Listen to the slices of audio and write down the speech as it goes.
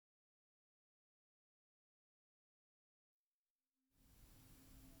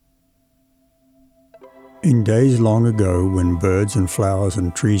In days long ago, when birds and flowers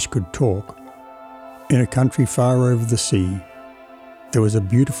and trees could talk, in a country far over the sea, there was a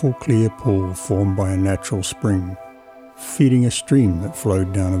beautiful clear pool formed by a natural spring, feeding a stream that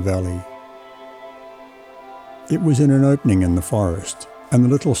flowed down a valley. It was in an opening in the forest, and the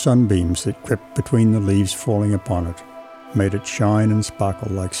little sunbeams that crept between the leaves falling upon it made it shine and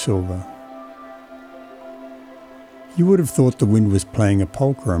sparkle like silver. You would have thought the wind was playing a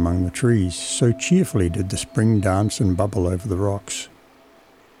polka among the trees, so cheerfully did the spring dance and bubble over the rocks,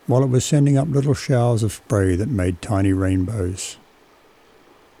 while it was sending up little showers of spray that made tiny rainbows.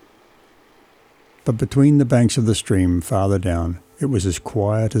 But between the banks of the stream farther down, it was as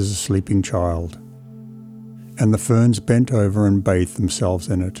quiet as a sleeping child, and the ferns bent over and bathed themselves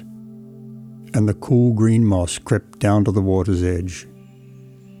in it, and the cool green moss crept down to the water's edge.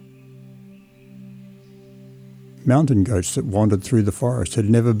 Mountain goats that wandered through the forest had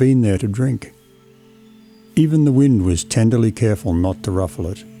never been there to drink. Even the wind was tenderly careful not to ruffle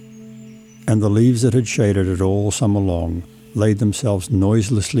it, and the leaves that had shaded it all summer long laid themselves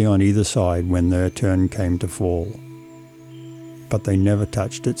noiselessly on either side when their turn came to fall. But they never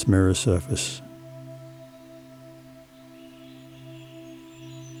touched its mirror surface.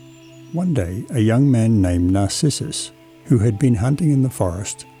 One day, a young man named Narcissus, who had been hunting in the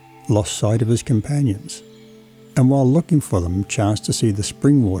forest, lost sight of his companions, and while looking for them chanced to see the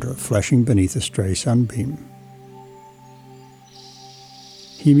spring water flashing beneath a stray sunbeam.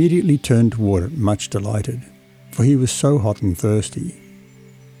 He immediately turned toward it much delighted, for he was so hot and thirsty.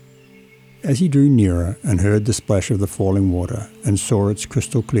 As he drew nearer and heard the splash of the falling water and saw its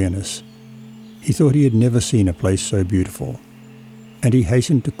crystal clearness, he thought he had never seen a place so beautiful, and he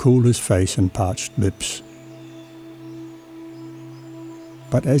hastened to cool his face and parched lips.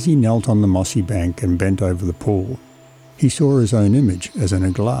 But as he knelt on the mossy bank and bent over the pool, he saw his own image as in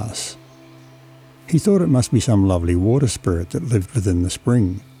a glass. He thought it must be some lovely water spirit that lived within the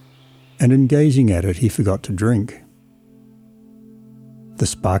spring, and in gazing at it he forgot to drink. The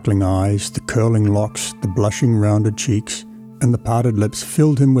sparkling eyes, the curling locks, the blushing rounded cheeks, and the parted lips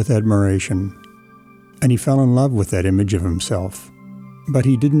filled him with admiration, and he fell in love with that image of himself, but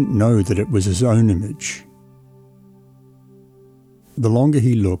he didn't know that it was his own image. The longer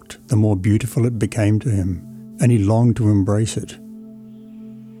he looked, the more beautiful it became to him, and he longed to embrace it.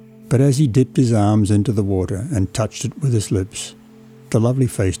 But as he dipped his arms into the water and touched it with his lips, the lovely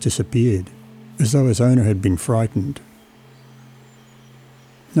face disappeared, as though his owner had been frightened.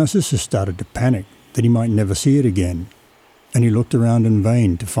 Narcissus started to panic that he might never see it again, and he looked around in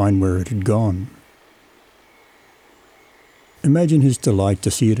vain to find where it had gone. Imagine his delight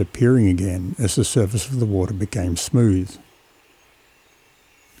to see it appearing again as the surface of the water became smooth.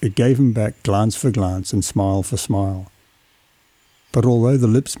 It gave him back glance for glance and smile for smile. But although the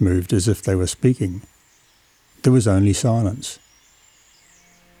lips moved as if they were speaking, there was only silence.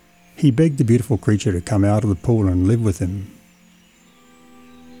 He begged the beautiful creature to come out of the pool and live with him.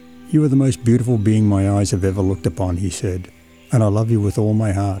 "You are the most beautiful being my eyes have ever looked upon," he said, "and I love you with all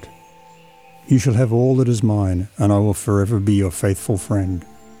my heart. You shall have all that is mine, and I will forever be your faithful friend,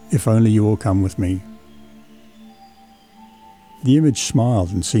 if only you will come with me." The image smiled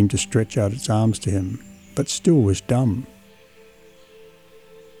and seemed to stretch out its arms to him, but still was dumb.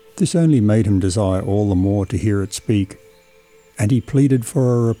 This only made him desire all the more to hear it speak, and he pleaded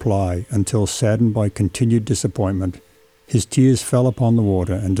for a reply until, saddened by continued disappointment, his tears fell upon the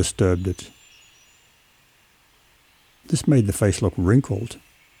water and disturbed it. This made the face look wrinkled.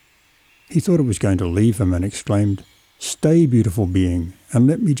 He thought it was going to leave him and exclaimed, "Stay, beautiful being, and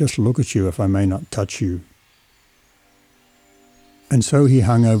let me just look at you if I may not touch you." And so he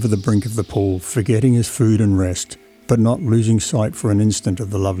hung over the brink of the pool, forgetting his food and rest, but not losing sight for an instant of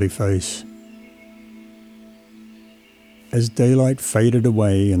the lovely face. As daylight faded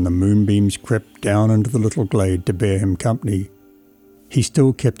away and the moonbeams crept down into the little glade to bear him company, he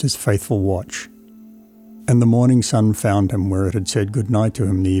still kept his faithful watch, and the morning sun found him where it had said good night to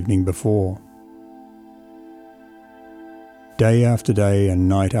him the evening before. Day after day and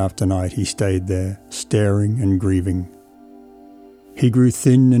night after night he stayed there, staring and grieving. He grew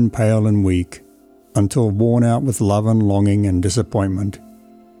thin and pale and weak, until, worn out with love and longing and disappointment,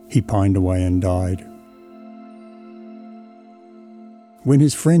 he pined away and died. When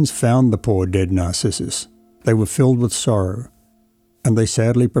his friends found the poor dead Narcissus, they were filled with sorrow, and they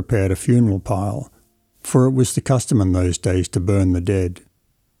sadly prepared a funeral pile, for it was the custom in those days to burn the dead.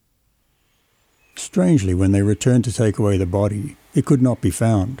 Strangely, when they returned to take away the body, it could not be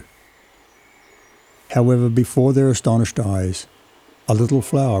found. However, before their astonished eyes, a little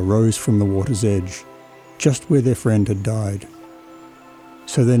flower rose from the water's edge, just where their friend had died.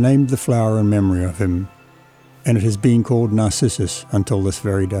 So they named the flower in memory of him and it has been called Narcissus until this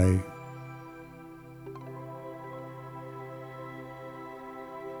very day.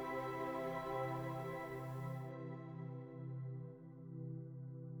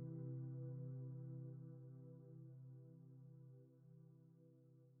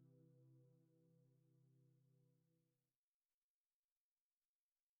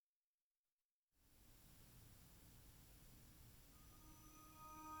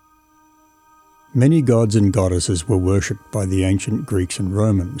 Many gods and goddesses were worshipped by the ancient Greeks and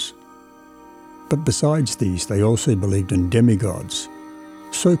Romans. But besides these, they also believed in demigods,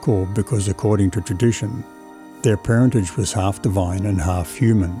 so called because, according to tradition, their parentage was half divine and half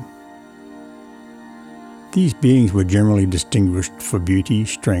human. These beings were generally distinguished for beauty,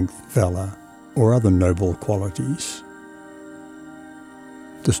 strength, valour, or other noble qualities.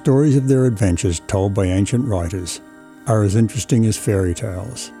 The stories of their adventures told by ancient writers are as interesting as fairy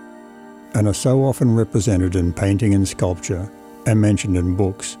tales, and are so often represented in painting and sculpture and mentioned in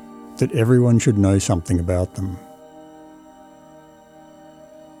books that everyone should know something about them.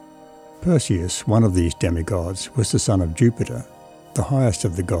 Perseus, one of these demigods, was the son of Jupiter, the highest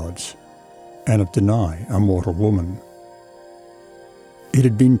of the gods, and of Danae, a mortal woman. It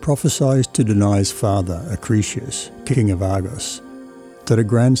had been prophesied to Danae's father, Hercules, king of Argos, that a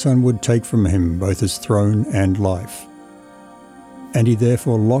grandson would take from him both his throne and life. And he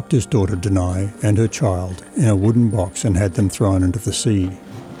therefore locked his daughter Danae and her child in a wooden box and had them thrown into the sea.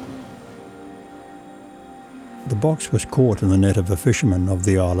 The box was caught in the net of a fisherman of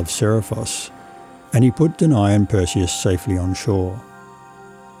the Isle of Seriphos, and he put Danae and Perseus safely on shore.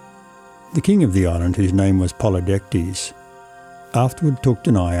 The king of the island, whose name was Polydectes, afterward took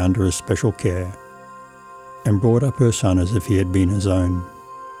Danae under his special care and brought up her son as if he had been his own.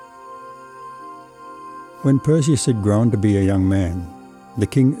 When Perseus had grown to be a young man, the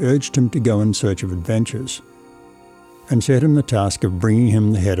king urged him to go in search of adventures, and set him the task of bringing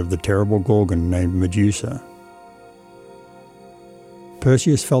him the head of the terrible Gorgon named Medusa.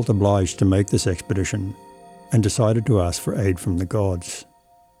 Perseus felt obliged to make this expedition, and decided to ask for aid from the gods.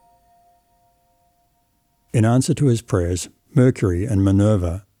 In answer to his prayers, Mercury and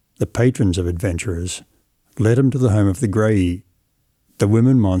Minerva, the patrons of adventurers, led him to the home of the Graii, the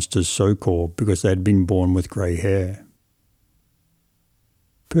women monsters so called because they had been born with grey hair.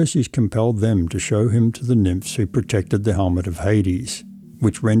 Perseus compelled them to show him to the nymphs who protected the helmet of Hades,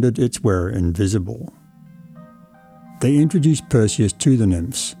 which rendered its wearer invisible. They introduced Perseus to the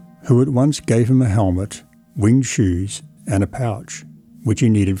nymphs, who at once gave him a helmet, winged shoes, and a pouch, which he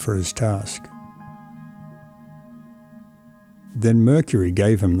needed for his task. Then Mercury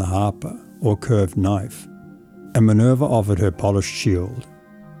gave him the harper, or curved knife, and Minerva offered her polished shield,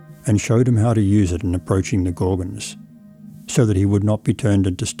 and showed him how to use it in approaching the Gorgons, so that he would not be turned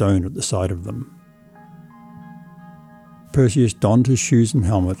into stone at the sight of them. Perseus donned his shoes and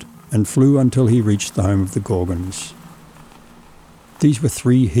helmet, and flew until he reached the home of the Gorgons. These were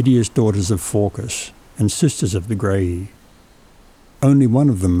 3 hideous daughters of Phorcys, and sisters of the Graii. Only one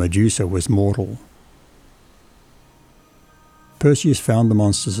of them, Medusa, was mortal. Perseus found the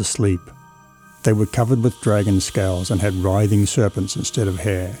monsters asleep. They were covered with dragon scales and had writhing serpents instead of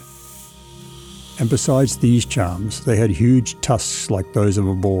hair. And besides these charms, they had huge tusks like those of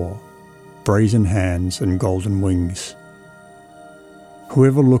a boar, brazen hands and golden wings.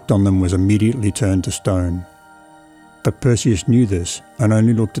 Whoever looked on them was immediately turned to stone. But Perseus knew this and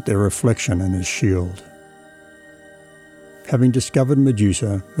only looked at their reflection in his shield. Having discovered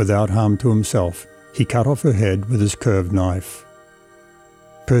Medusa without harm to himself, he cut off her head with his curved knife.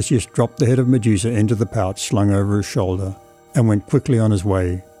 Perseus dropped the head of Medusa into the pouch slung over his shoulder and went quickly on his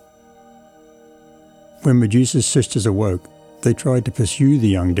way. When Medusa's sisters awoke, they tried to pursue the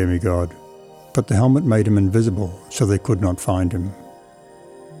young demigod, but the helmet made him invisible, so they could not find him.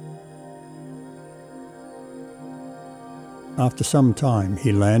 After some time,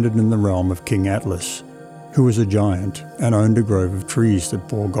 he landed in the realm of King Atlas, who was a giant and owned a grove of trees that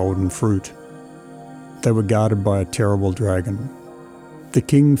bore golden fruit. They were guarded by a terrible dragon. The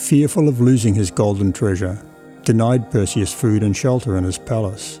king, fearful of losing his golden treasure, denied Perseus food and shelter in his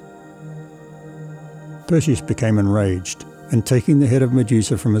palace. Perseus became enraged, and taking the head of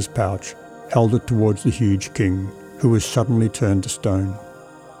Medusa from his pouch, held it towards the huge king, who was suddenly turned to stone.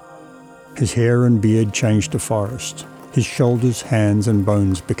 His hair and beard changed to forest, his shoulders, hands and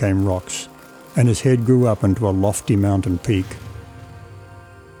bones became rocks, and his head grew up into a lofty mountain peak.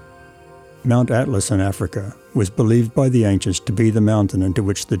 Mount Atlas in Africa was believed by the ancients to be the mountain into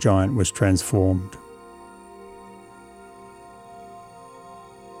which the giant was transformed.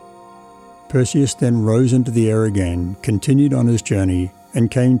 Perseus then rose into the air again, continued on his journey,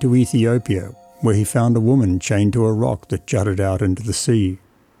 and came to Ethiopia, where he found a woman chained to a rock that jutted out into the sea.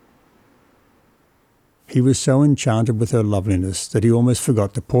 He was so enchanted with her loveliness that he almost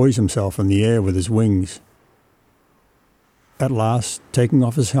forgot to poise himself in the air with his wings. At last, taking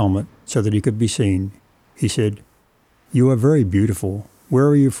off his helmet so that he could be seen, he said, "You are very beautiful. Where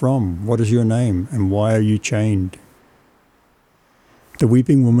are you from? What is your name? And why are you chained?" The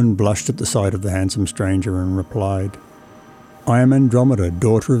weeping woman blushed at the sight of the handsome stranger and replied, "I am Andromeda,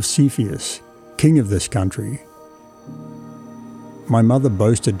 daughter of Cepheus, king of this country. My mother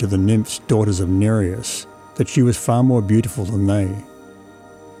boasted to the nymphs, daughters of Nereus, that she was far more beautiful than they.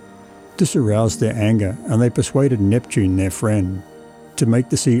 This aroused their anger, and they persuaded Neptune, their friend, to make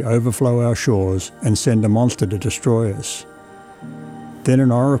the sea overflow our shores and send a monster to destroy us. Then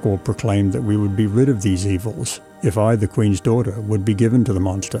an oracle proclaimed that we would be rid of these evils if I, the queen's daughter, would be given to the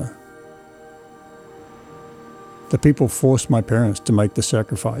monster. The people forced my parents to make the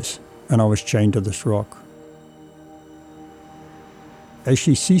sacrifice, and I was chained to this rock." As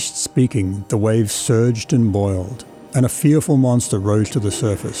she ceased speaking, the waves surged and boiled, and a fearful monster rose to the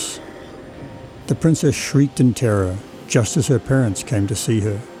surface. The princess shrieked in terror, just as her parents came to see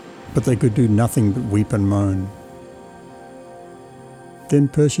her, but they could do nothing but weep and moan. Then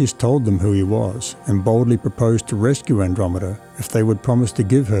Perseus told them who he was, and boldly proposed to rescue Andromeda if they would promise to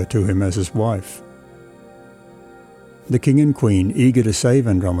give her to him as his wife. The king and queen, eager to save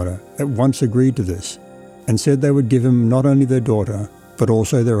Andromeda, at once agreed to this, and said they would give him not only their daughter, but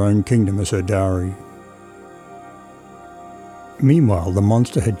also their own kingdom as her dowry. Meanwhile, the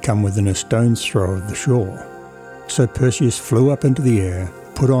monster had come within a stone's throw of the shore, so Perseus flew up into the air,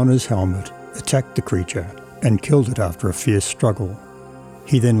 put on his helmet, attacked the creature, and killed it after a fierce struggle.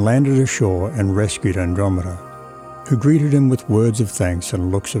 He then landed ashore and rescued Andromeda, who greeted him with words of thanks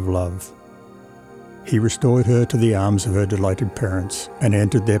and looks of love. He restored her to the arms of her delighted parents and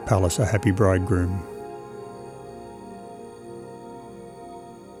entered their palace a happy bridegroom.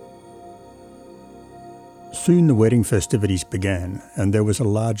 Soon the wedding festivities began, and there was a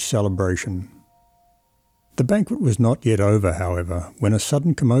large celebration. The banquet was not yet over, however, when a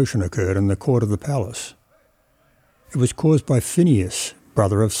sudden commotion occurred in the court of the palace. It was caused by Phineus,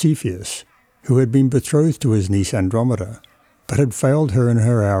 brother of Cepheus, who had been betrothed to his niece Andromeda, but had failed her in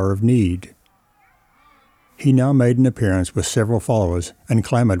her hour of need. He now made an appearance with several followers and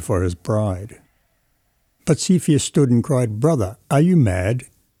clamoured for his bride. But Cepheus stood and cried, "Brother, are you mad?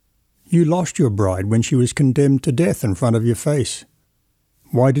 You lost your bride when she was condemned to death in front of your face.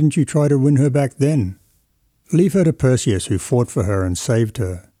 Why didn't you try to win her back then? Leave her to Perseus, who fought for her and saved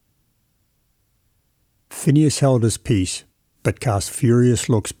her." Phineus held his peace, but cast furious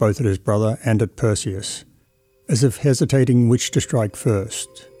looks both at his brother and at Perseus, as if hesitating which to strike first.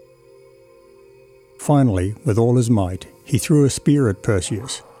 Finally, with all his might, he threw a spear at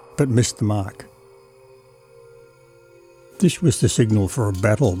Perseus, but missed the mark. This was the signal for a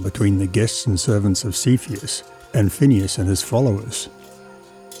battle between the guests and servants of Cepheus and Phineus and his followers.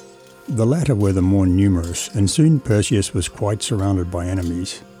 The latter were the more numerous, and soon Perseus was quite surrounded by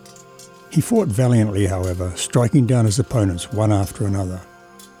enemies. He fought valiantly, however, striking down his opponents one after another,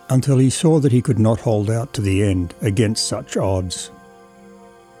 until he saw that he could not hold out to the end against such odds.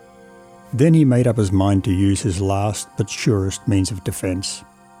 Then he made up his mind to use his last but surest means of defence,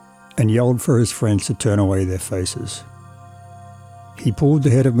 and yelled for his friends to turn away their faces. He pulled the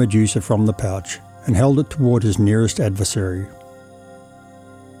head of Medusa from the pouch and held it toward his nearest adversary.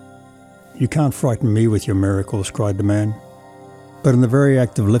 "You can't frighten me with your miracles," cried the man. But in the very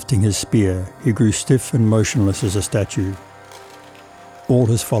act of lifting his spear, he grew stiff and motionless as a statue. All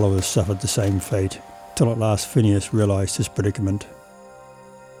his followers suffered the same fate, till at last Phineus realized his predicament.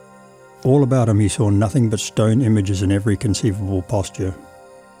 All about him he saw nothing but stone images in every conceivable posture.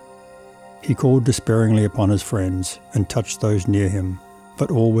 He called despairingly upon his friends and touched those near him,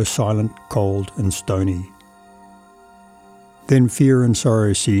 but all were silent, cold, and stony. Then fear and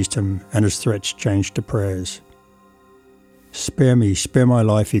sorrow seized him, and his threats changed to prayers. "Spare me, spare my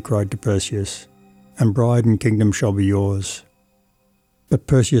life," he cried to Perseus, "and bride and kingdom shall be yours." But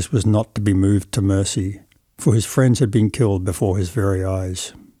Perseus was not to be moved to mercy, for his friends had been killed before his very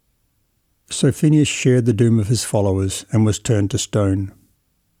eyes. So Phineus shared the doom of his followers and was turned to stone.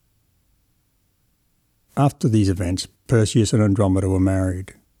 After these events, Perseus and Andromeda were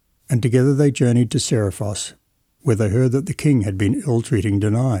married, and together they journeyed to Seriphos, where they heard that the king had been ill-treating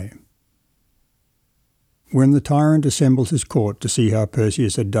Danae. When the tyrant assembled his court to see how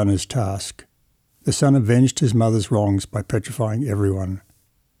Perseus had done his task, the son avenged his mother's wrongs by petrifying everyone,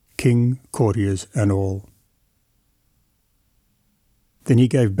 king, courtiers, and all. Then he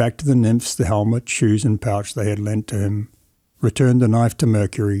gave back to the nymphs the helmet, shoes, and pouch they had lent to him, returned the knife to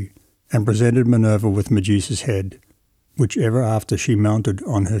Mercury, and presented Minerva with Medusa's head, which ever after she mounted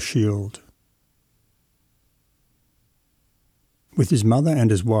on her shield. With his mother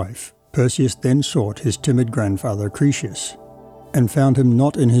and his wife, Perseus then sought his timid grandfather Croesus, and found him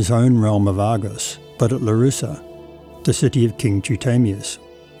not in his own realm of Argos, but at Larissa, the city of King Teutamius,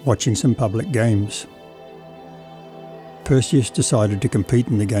 watching some public games. Perseus decided to compete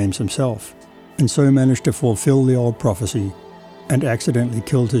in the games himself, and so managed to fulfill the old prophecy, and accidentally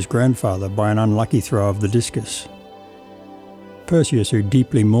killed his grandfather by an unlucky throw of the discus. Perseus, who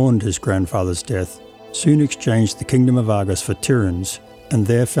deeply mourned his grandfather's death, soon exchanged the kingdom of Argos for Tiryns, and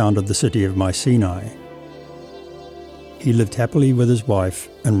there founded the city of Mycenae. He lived happily with his wife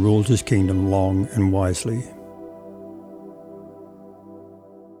and ruled his kingdom long and wisely.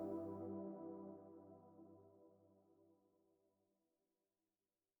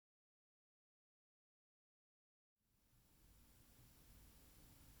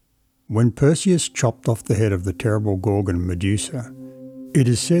 When Perseus chopped off the head of the terrible Gorgon Medusa, it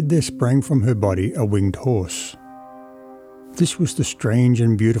is said there sprang from her body a winged horse. This was the strange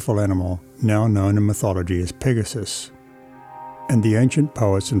and beautiful animal now known in mythology as Pegasus, and the ancient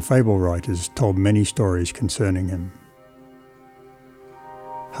poets and fable writers told many stories concerning him.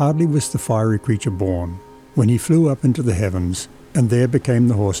 Hardly was the fiery creature born when he flew up into the heavens and there became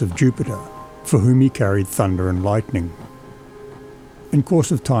the horse of Jupiter, for whom he carried thunder and lightning. In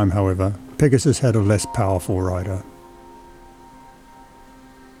course of time, however, Pegasus had a less powerful rider.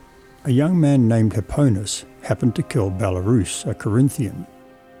 A young man named Hipponus happened to kill Belarus, a Corinthian,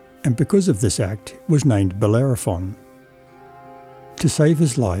 and because of this act was named Bellerophon. To save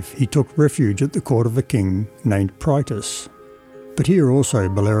his life, he took refuge at the court of a king named Prytus. But here also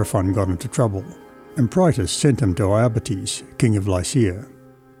Bellerophon got into trouble, and Prytus sent him to Iobates, king of Lycia,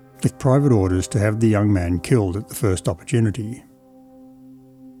 with private orders to have the young man killed at the first opportunity.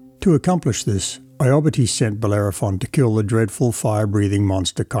 To accomplish this, Iobates sent Bellerophon to kill the dreadful fire-breathing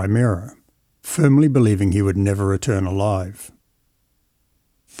monster Chimera, firmly believing he would never return alive.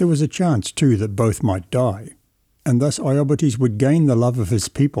 There was a chance too that both might die, and thus Iobates would gain the love of his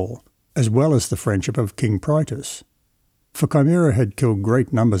people as well as the friendship of King Prytus, for Chimera had killed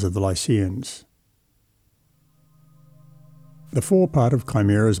great numbers of the Lycians. The forepart of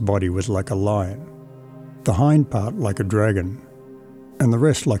Chimera's body was like a lion, the hind part like a dragon, and the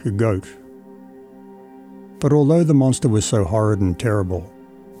rest like a goat. But although the monster was so horrid and terrible,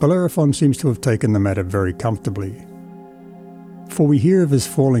 Bellerophon seems to have taken the matter very comfortably. For we hear of his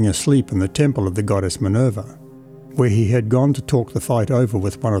falling asleep in the temple of the goddess Minerva, where he had gone to talk the fight over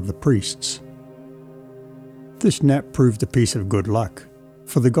with one of the priests. This nap proved a piece of good luck,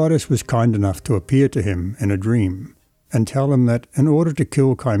 for the goddess was kind enough to appear to him in a dream and tell him that in order to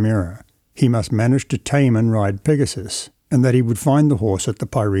kill Chimera, he must manage to tame and ride Pegasus, and that he would find the horse at the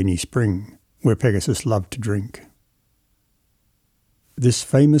Pyrene spring, where Pegasus loved to drink. This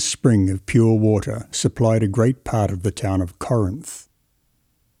famous spring of pure water supplied a great part of the town of Corinth.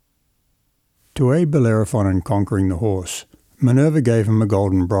 To aid Bellerophon in conquering the horse, Minerva gave him a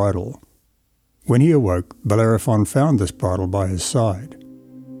golden bridle. When he awoke, Bellerophon found this bridle by his side,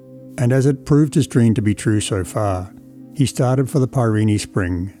 and as it proved his dream to be true so far, he started for the Pyrene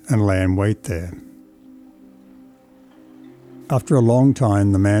spring and lay in wait there. After a long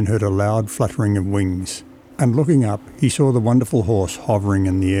time, the man heard a loud fluttering of wings, and looking up, he saw the wonderful horse hovering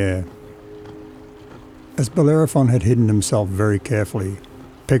in the air. As Bellerophon had hidden himself very carefully,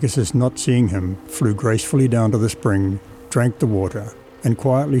 Pegasus, not seeing him, flew gracefully down to the spring, drank the water, and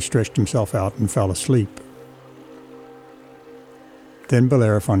quietly stretched himself out and fell asleep. Then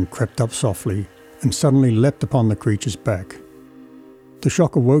Bellerophon crept up softly, and suddenly leapt upon the creature's back. The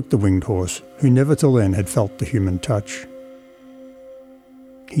shock awoke the winged horse, who never till then had felt the human touch.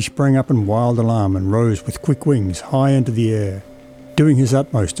 He sprang up in wild alarm and rose with quick wings high into the air, doing his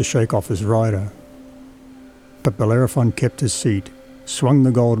utmost to shake off his rider. But Bellerophon kept his seat, swung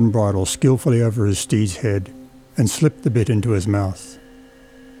the golden bridle skillfully over his steed's head, and slipped the bit into his mouth.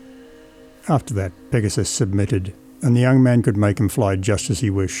 After that, Pegasus submitted, and the young man could make him fly just as he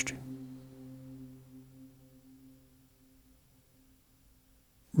wished.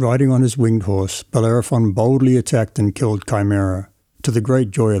 Riding on his winged horse, Bellerophon boldly attacked and killed Chimera, to the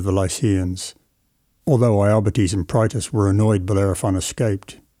great joy of the Lycians, although Iobates and Prytus were annoyed Bellerophon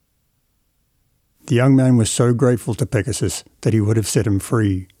escaped. The young man was so grateful to Pegasus that he would have set him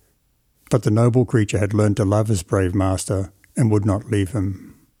free, but the noble creature had learned to love his brave master and would not leave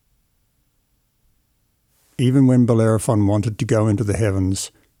him. Even when Bellerophon wanted to go into the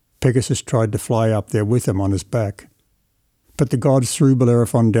heavens, Pegasus tried to fly up there with him on his back, but the gods threw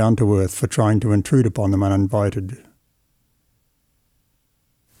Bellerophon down to earth for trying to intrude upon them uninvited.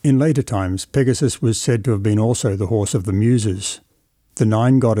 In later times, Pegasus was said to have been also the horse of the Muses, the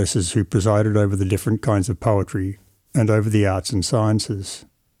 9 goddesses who presided over the different kinds of poetry and over the arts and sciences.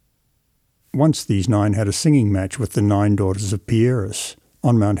 Once these 9 had a singing match with the 9 daughters of Pierus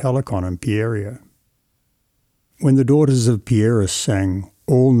on Mount Helicon in Pieria. When the daughters of Pierus sang,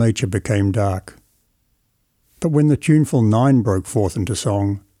 all nature became dark. But when the tuneful 9 broke forth into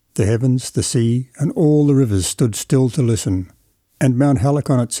song, the heavens, the sea, and all the rivers stood still to listen, and Mount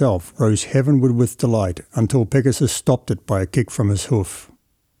Helicon itself rose heavenward with delight until Pegasus stopped it by a kick from his hoof.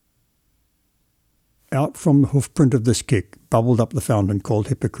 Out from the hoofprint of this kick bubbled up the fountain called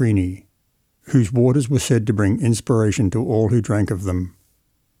Hippocrene, whose waters were said to bring inspiration to all who drank of them.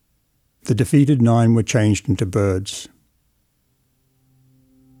 The defeated 9 were changed into birds.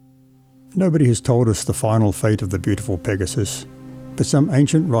 Nobody has told us the final fate of the beautiful Pegasus, but some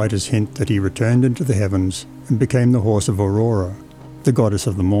ancient writers hint that he returned into the heavens and became the horse of Aurora, the goddess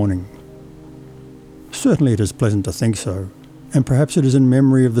of the morning. Certainly it is pleasant to think so, and perhaps it is in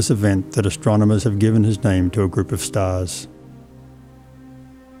memory of this event that astronomers have given his name to a group of stars.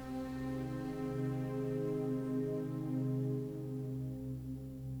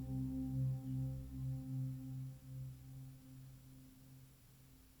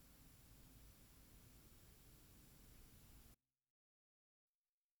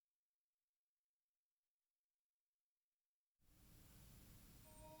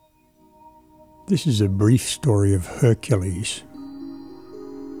 This is a brief story of Hercules.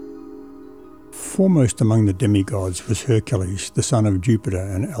 Foremost among the demigods was Hercules, the son of Jupiter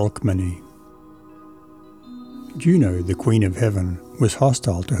and Alcmene. Juno, the queen of heaven, was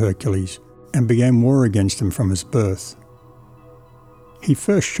hostile to Hercules and began war against him from his birth. He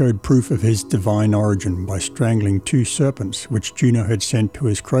first showed proof of his divine origin by strangling 2 serpents which Juno had sent to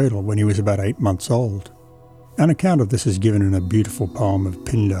his cradle when he was about 8 months old. An account of this is given in a beautiful poem of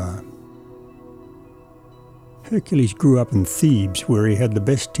Pindar. Hercules grew up in Thebes, where he had the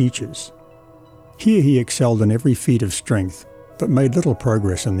best teachers. Here he excelled in every feat of strength, but made little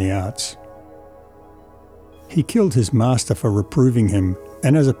progress in the arts. He killed his master for reproving him,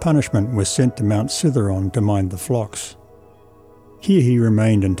 and as a punishment was sent to Mount Cithaeron to mind the flocks. Here he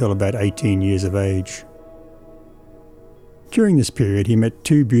remained until about 18 years of age. During this period he met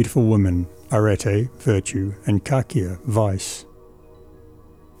 2 beautiful women, Arete, virtue, and Kakia, vice.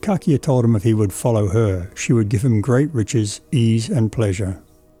 Kakia told him if he would follow her, she would give him great riches, ease, and pleasure.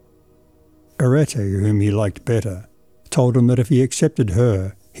 Arete, whom he liked better, told him that if he accepted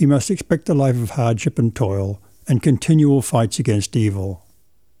her, he must expect a life of hardship and toil, and continual fights against evil.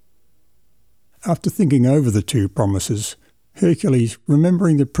 After thinking over the 2 promises, Hercules,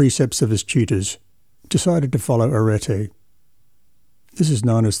 remembering the precepts of his tutors, decided to follow Arete. This is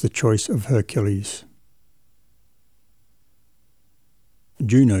known as the choice of Hercules.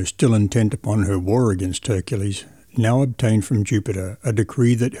 Juno, still intent upon her war against Hercules, now obtained from Jupiter a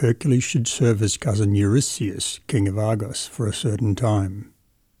decree that Hercules should serve his cousin Eurystheus, king of Argos, for a certain time.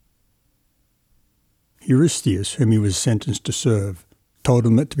 Eurystheus, whom he was sentenced to serve, told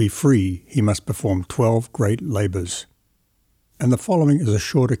him that to be free he must perform 12 great labours, and the following is a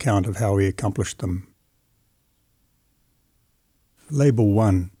short account of how he accomplished them. Labour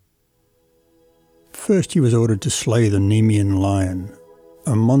 1. First he was ordered to slay the Nemean lion,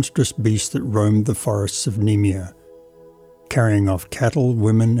 a monstrous beast that roamed the forests of Nemea, carrying off cattle,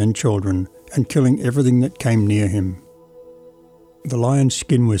 women and children, and killing everything that came near him. The lion's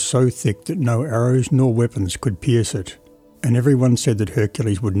skin was so thick that no arrows nor weapons could pierce it, and everyone said that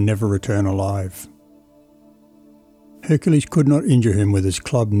Hercules would never return alive. Hercules could not injure him with his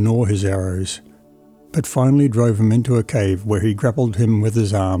club nor his arrows, but finally drove him into a cave where he grappled him with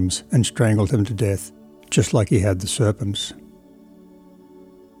his arms and strangled him to death, just like he had the serpents.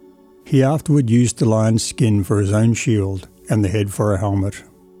 He afterward used the lion's skin for his own shield and the head for a helmet.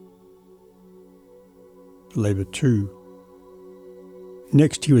 Labour 2.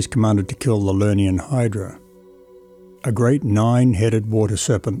 Next he was commanded to kill the Lernaean Hydra, a great 9-headed water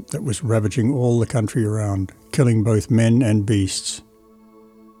serpent that was ravaging all the country around, killing both men and beasts.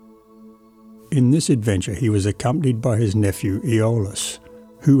 In this adventure he was accompanied by his nephew Aeolus,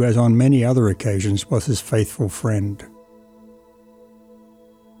 who, as on many other occasions, was his faithful friend.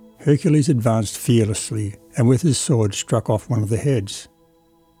 Hercules advanced fearlessly and with his sword struck off one of the heads.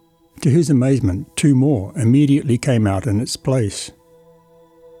 To his amazement, 2 more immediately came out in its place.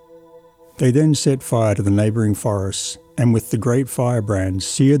 They then set fire to the neighbouring forests and with the great firebrands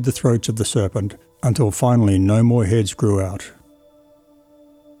seared the throats of the serpent until finally no more heads grew out.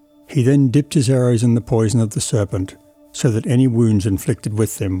 He then dipped his arrows in the poison of the serpent so that any wounds inflicted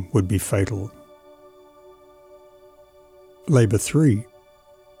with them would be fatal. Labour 3.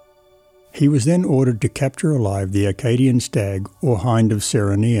 He was then ordered to capture alive the Arcadian stag or hind of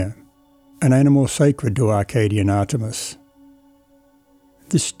Cerynea, an animal sacred to Arcadian Artemis.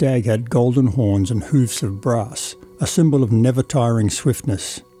 This stag had golden horns and hoofs of brass, a symbol of never-tiring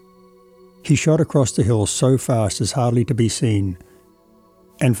swiftness. He shot across the hills so fast as hardly to be seen,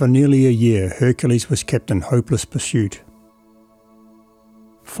 and for nearly a year Hercules was kept in hopeless pursuit.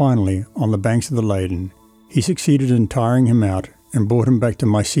 Finally, on the banks of the Ladon, he succeeded in tiring him out and brought him back to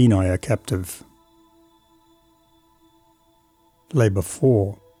Mycenae a captive. Labour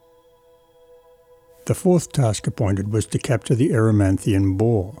 4. The fourth task appointed was to capture the Erymanthian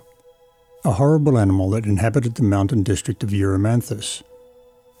boar, a horrible animal that inhabited the mountain district of Erymanthus,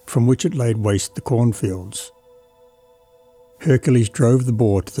 from which it laid waste the cornfields. Hercules drove the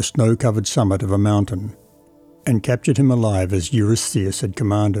boar to the snow-covered summit of a mountain and captured him alive as Eurystheus had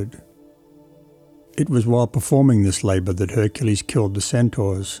commanded. It was while performing this labour that Hercules killed the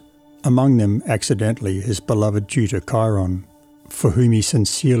centaurs, among them accidentally his beloved tutor Chiron, for whom he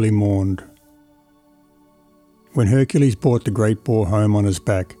sincerely mourned. When Hercules brought the great boar home on his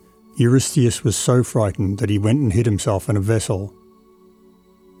back, Eurystheus was so frightened that he went and hid himself in a vessel.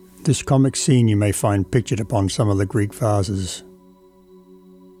 This comic scene you may find pictured upon some of the Greek vases.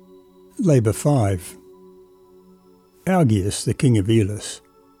 Labour 5. Augeas, the king of Elis,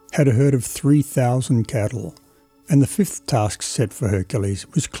 had a herd of 3,000 cattle, and the fifth task set for Hercules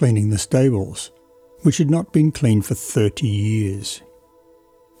was cleaning the stables, which had not been cleaned for 30 years.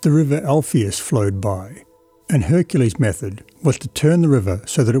 The river Alpheus flowed by, and Hercules' method was to turn the river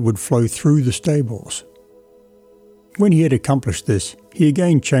so that it would flow through the stables. When he had accomplished this, he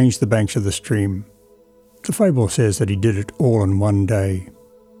again changed the banks of the stream. The fable says that he did it all in one day.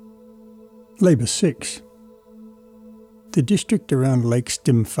 Labour 6. The district around Lake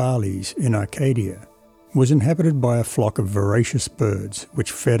Stymphales in Arcadia was inhabited by a flock of voracious birds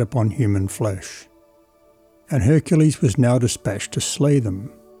which fed upon human flesh, and Hercules was now dispatched to slay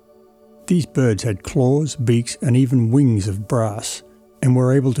them. These birds had claws, beaks, and even wings of brass, and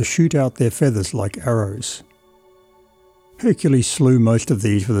were able to shoot out their feathers like arrows. Hercules slew most of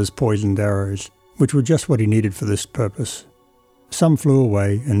these with his poisoned arrows, which were just what he needed for this purpose. Some flew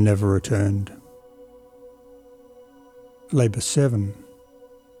away and never returned. Labour 7.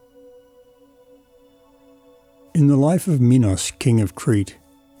 In the life of Minos, king of Crete,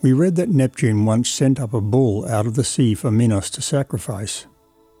 we read that Neptune once sent up a bull out of the sea for Minos to sacrifice.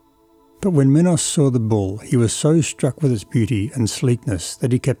 But when Minos saw the bull, he was so struck with its beauty and sleekness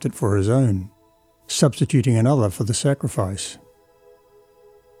that he kept it for his own, substituting another for the sacrifice.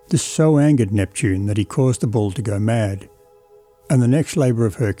 This so angered Neptune that he caused the bull to go mad, and the next labour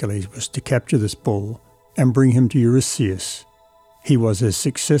of Hercules was to capture this bull and bring him to Eurystheus. He was as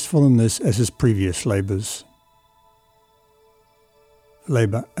successful in this as his previous labours.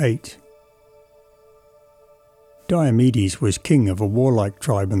 Labour 8. Diomedes was king of a warlike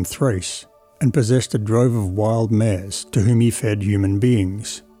tribe in Thrace, and possessed a drove of wild mares to whom he fed human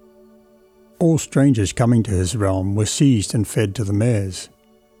beings. All strangers coming to his realm were seized and fed to the mares.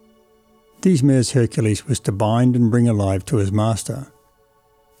 These mares Hercules was to bind and bring alive to his master.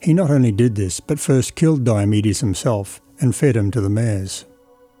 He not only did this, but first killed Diomedes himself and fed him to the mares.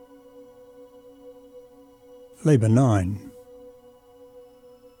 Labour 9.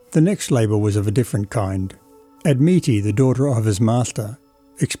 The next labour was of a different kind. Admete, the daughter of his master,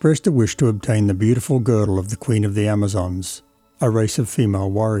 expressed a wish to obtain the beautiful girdle of the Queen of the Amazons, a race of female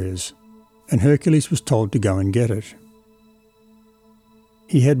warriors, and Hercules was told to go and get it.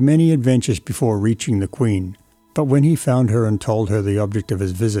 He had many adventures before reaching the Queen, but when he found her and told her the object of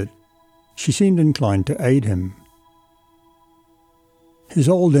his visit, she seemed inclined to aid him. His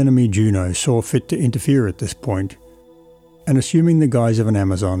old enemy Juno saw fit to interfere at this point, and assuming the guise of an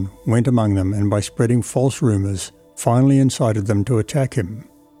Amazon, went among them and by spreading false rumours, finally incited them to attack him.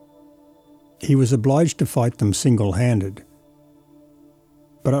 He was obliged to fight them single-handed,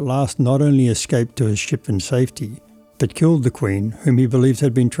 but at last not only escaped to his ship in safety, but killed the queen, whom he believed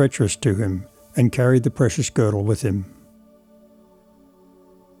had been treacherous to him, and carried the precious girdle with him.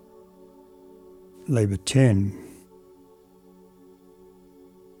 Labour 10.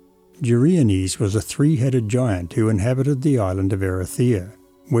 Geryones was a three-headed giant who inhabited the island of Erythea,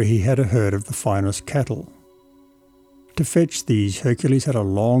 where he had a herd of the finest cattle. To fetch these, Hercules had a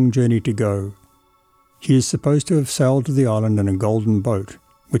long journey to go. He is supposed to have sailed to the island in a golden boat,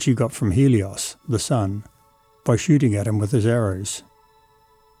 which he got from Helios, the sun, by shooting at him with his arrows.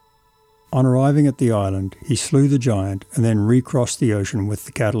 On arriving at the island, he slew the giant and then recrossed the ocean with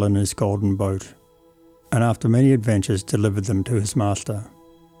the cattle in his golden boat, and after many adventures delivered them to his master.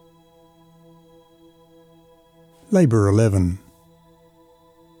 Labour 11.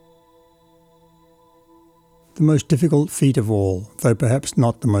 the most difficult feat of all, though perhaps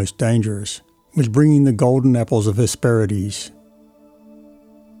not the most dangerous, was bringing the golden apples of Hesperides.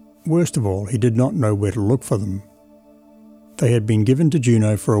 Worst of all, he did not know where to look for them. They had been given to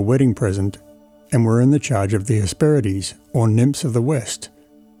Juno for a wedding present and were in the charge of the Hesperides, or nymphs of the west,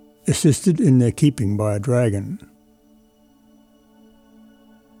 assisted in their keeping by a dragon.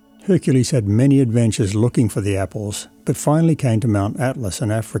 Hercules had many adventures looking for the apples, but finally came to Mount Atlas in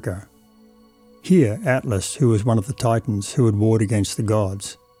Africa. Here Atlas, who was one of the Titans who had warred against the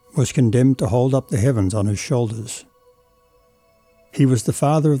gods, was condemned to hold up the heavens on his shoulders. He was the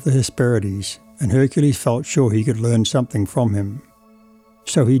father of the Hesperides, and Hercules felt sure he could learn something from him.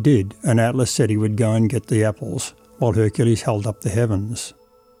 So he did, and Atlas said he would go and get the apples, while Hercules held up the heavens.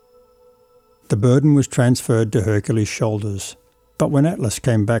 The burden was transferred to Hercules' shoulders, but when Atlas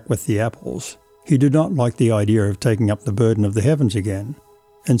came back with the apples, he did not like the idea of taking up the burden of the heavens again,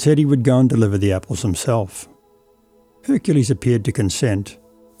 and said he would go and deliver the apples himself. Hercules appeared to consent,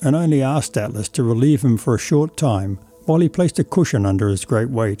 and only asked Atlas to relieve him for a short time while he placed a cushion under his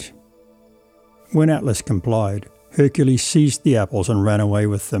great weight. When Atlas complied, Hercules seized the apples and ran away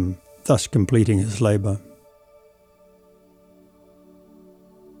with them, thus completing his labour.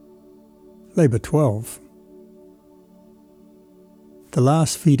 Labour 12. The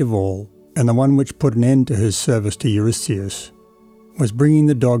last feat of all, and the one which put an end to his service to Eurystheus, was bringing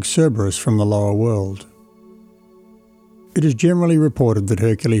the dog Cerberus from the lower world. It is generally reported that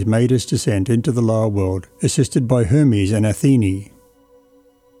Hercules made his descent into the lower world assisted by Hermes and Athene.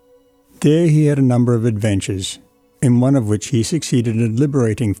 There he had a number of adventures, in one of which he succeeded in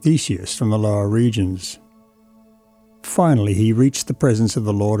liberating Theseus from the lower regions. Finally he reached the presence of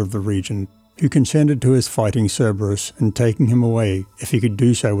the lord of the region, who consented to his fighting Cerberus and taking him away if he could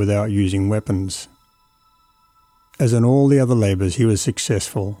do so without using weapons. As in all the other labours he was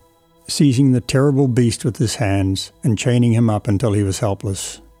successful, seizing the terrible beast with his hands and chaining him up until he was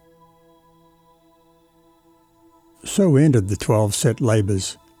helpless. So ended the 12 set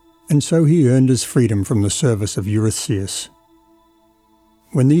labours, and so he earned his freedom from the service of Eurystheus.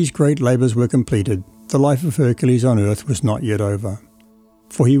 When these great labours were completed, the life of Hercules on earth was not yet over,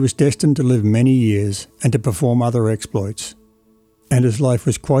 for he was destined to live many years and to perform other exploits, and his life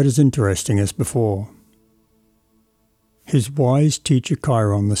was quite as interesting as before. His wise teacher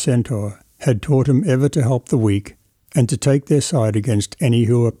Chiron the centaur had taught him ever to help the weak and to take their side against any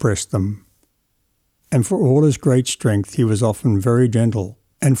who oppressed them. And for all his great strength he was often very gentle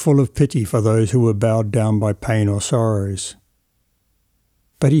and full of pity for those who were bowed down by pain or sorrows.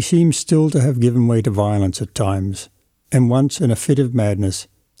 But he seems still to have given way to violence at times, and once in a fit of madness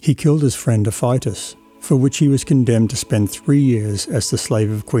he killed his friend Iphitus, for which he was condemned to spend 3 years as the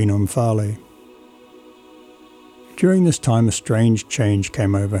slave of Queen Omphale. During this time a strange change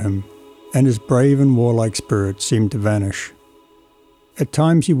came over him, and his brave and warlike spirit seemed to vanish. At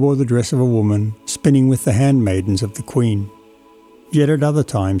times he wore the dress of a woman, spinning with the handmaidens of the queen. Yet at other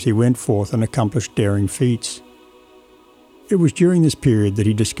times he went forth and accomplished daring feats. It was during this period that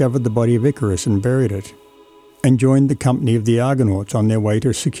he discovered the body of Icarus and buried it, and joined the company of the Argonauts on their way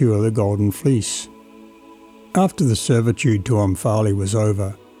to secure the Golden Fleece. After the servitude to Omphale was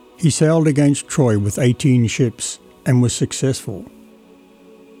over, he sailed against Troy with 18 ships, and was successful.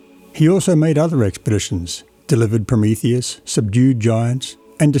 He also made other expeditions, delivered Prometheus, subdued giants,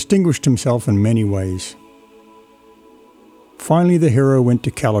 and distinguished himself in many ways. Finally the hero went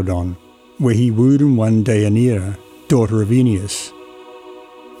to Calydon, where he wooed and won Deianira, daughter of Aeneas.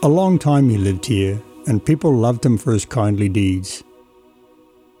 A long time he lived here, and people loved him for his kindly deeds.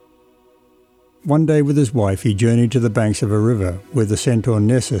 One day with his wife he journeyed to the banks of a river, where the centaur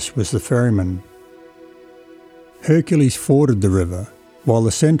Narcissus was the ferryman. Hercules forded the river, while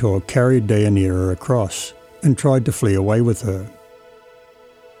the centaur carried Deianira across, and tried to flee away with her.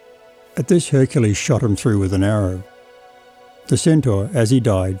 At this Hercules shot him through with an arrow. The centaur, as he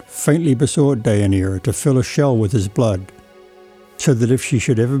died, faintly besought Deianira to fill a shell with his blood, so that if she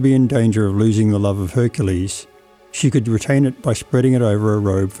should ever be in danger of losing the love of Hercules, she could retain it by spreading it over a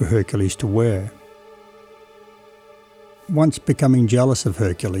robe for Hercules to wear. Once becoming jealous of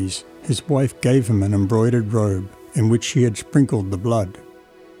Hercules, his wife gave him an embroidered robe in which she had sprinkled the blood.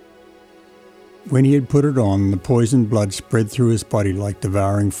 When he had put it on, the poisoned blood spread through his body like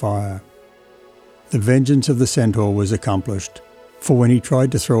devouring fire. The vengeance of the centaur was accomplished, for when he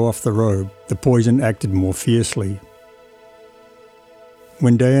tried to throw off the robe, the poison acted more fiercely.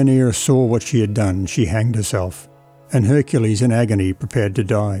 When Deianira saw what she had done, she hanged herself, and Hercules in agony prepared to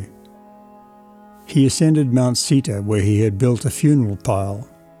die. He ascended Mount Seta, where he had built a funeral pile.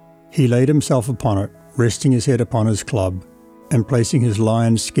 He laid himself upon it, resting his head upon his club, and placing his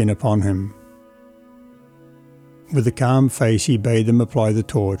lion's skin upon him. With a calm face he bade them apply the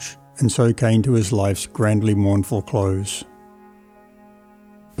torch, and so came to his life's grandly mournful close.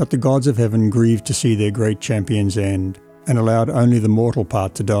 But the gods of heaven grieved to see their great champion's end, and allowed only the mortal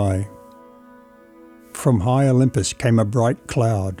part to die. From high Olympus came a bright cloud,